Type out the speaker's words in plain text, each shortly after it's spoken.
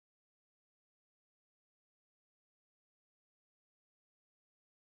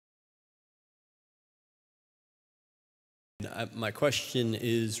My question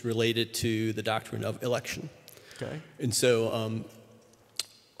is related to the doctrine of election. Okay. And so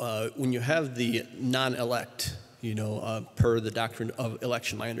when you have the non-elect, per the doctrine of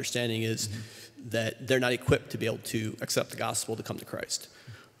election, my understanding is that they're not equipped to be able to accept the gospel to come to Christ.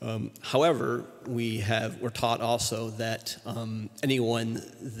 However, we're taught also that anyone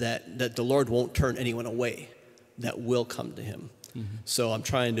that the Lord won't turn anyone away that will come to Him. So I'm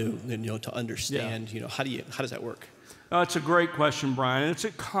trying to to understand how does that work? It's a great question, Brian. It's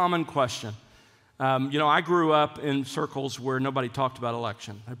a common question. I grew up in circles where nobody talked about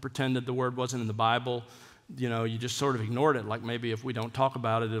election. I pretended the word wasn't in the Bible. You just sort of ignored it, like maybe if we don't talk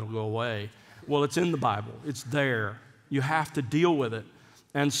about it, it'll go away. Well, it's in the Bible. It's there. You have to deal with it.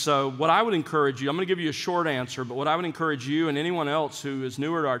 And so what I would encourage you, I'm going to give you a short answer, but what I would encourage you and anyone else who is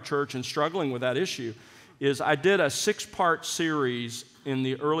newer to our church and struggling with that issue is I did a 6-part series in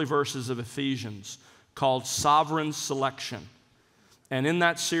the early verses of Ephesians called Sovereign Selection. And in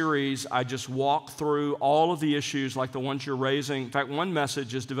that series, I just walked through all of the issues like the ones you're raising. In fact, one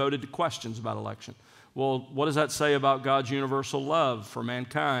message is devoted to questions about election. Well, what does that say about God's universal love for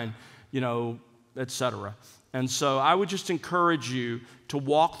mankind, et cetera? And so I would just encourage you to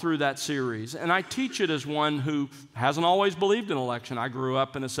walk through that series. And I teach it as one who hasn't always believed in election. I grew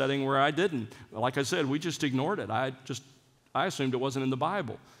up in a setting where I didn't. Like I said, we just ignored it. I assumed it wasn't in the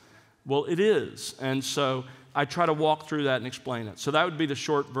Bible. Well, it is. And so I try to walk through that and explain it. So that would be the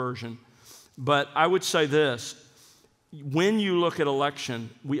short version. But I would say this. When you look at election,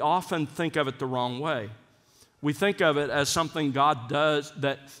 we often think of it the wrong way. We think of it as something God does,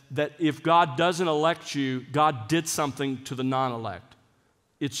 that if God doesn't elect you, God did something to the non-elect.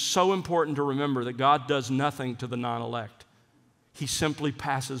 It's so important to remember that God does nothing to the non-elect. He simply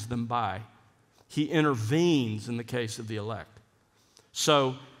passes them by. He intervenes in the case of the elect.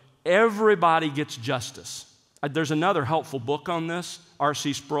 So everybody gets justice. There's another helpful book on this,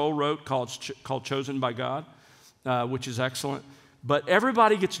 R.C. Sproul wrote called Chosen by God, which is excellent. But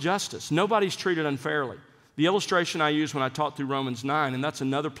everybody gets justice. Nobody's treated unfairly. The illustration I use when I taught through Romans 9, and that's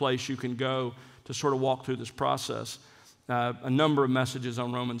another place you can go to sort of walk through this process, a number of messages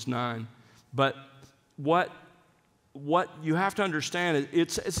on Romans 9. But what you have to understand is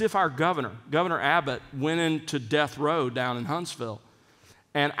it's as if our Governor Abbott, went into death row down in Huntsville.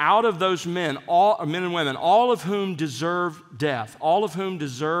 And out of those men and women, all of whom deserve death, all of whom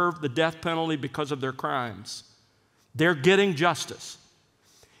deserve the death penalty because of their crimes, they're getting justice.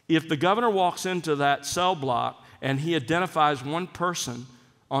 If the governor walks into that cell block and he identifies one person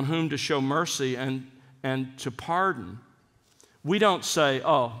on whom to show mercy and to pardon, we don't say,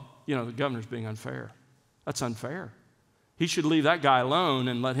 the governor's being unfair. That's unfair. He should leave that guy alone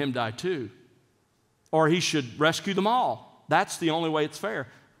and let him die too. Or he should rescue them all. That's the only way it's fair.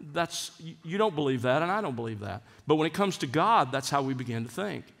 You don't believe that, and I don't believe that. But when it comes to God, that's how we begin to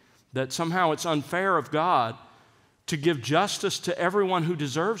think, that somehow it's unfair of God to give justice to everyone who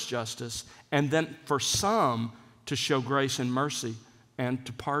deserves justice, and then for some to show grace and mercy and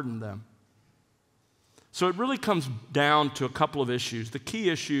to pardon them. So it really comes down to a couple of issues. The key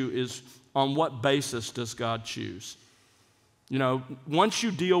issue is, on what basis does God choose? Once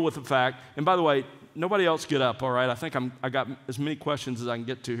you deal with the fact, and by the way, nobody else get up, all right? I think I got as many questions as I can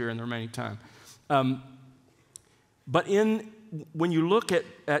get to here in the remaining time. But when you look at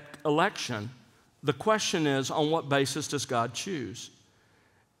election, the question is, on what basis does God choose?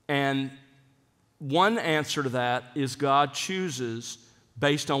 And one answer to that is God chooses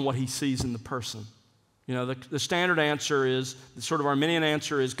based on what He sees in the person. The standard answer is, the sort of Arminian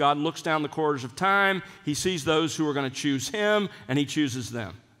answer is, God looks down the corridors of time, He sees those who are going to choose Him, and He chooses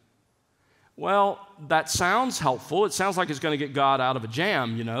them. Well, that sounds helpful. It sounds like it's going to get God out of a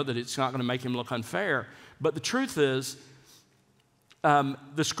jam, that it's not going to make Him look unfair. But the truth is,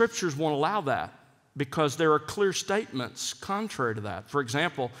 the Scriptures won't allow that, because there are clear statements contrary to that. For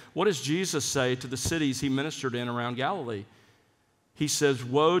example, what does Jesus say to the cities He ministered in around Galilee? He says,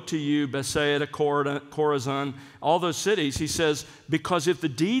 woe to you, Bethsaida, Chorazin, all those cities. He says, because if the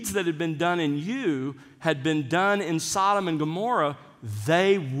deeds that had been done in you had been done in Sodom and Gomorrah,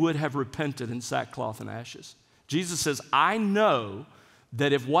 they would have repented in sackcloth and ashes. Jesus says, I know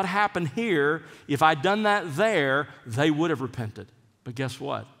that if what happened here, if I'd done that there, they would have repented. But guess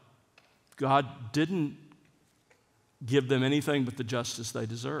what? God didn't give them anything but the justice they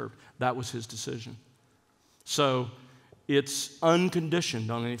deserved. That was His decision. So it's unconditioned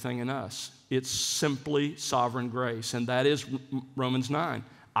on anything in us. It's simply sovereign grace, and that is Romans 9.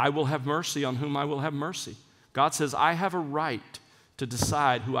 I will have mercy on whom I will have mercy. God says, I have a right to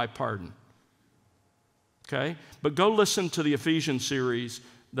decide who I pardon. Okay? But go listen to the Ephesians series,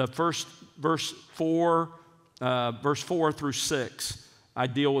 the first verse 4 verse 4 through 6, I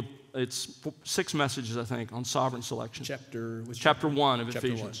deal with, it's 6 messages, I think, on sovereign selection. Chapter 1 of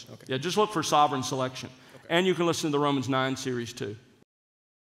Ephesians. 1, okay. Yeah, just look for sovereign selection. Okay. And you can listen to the Romans 9 series too.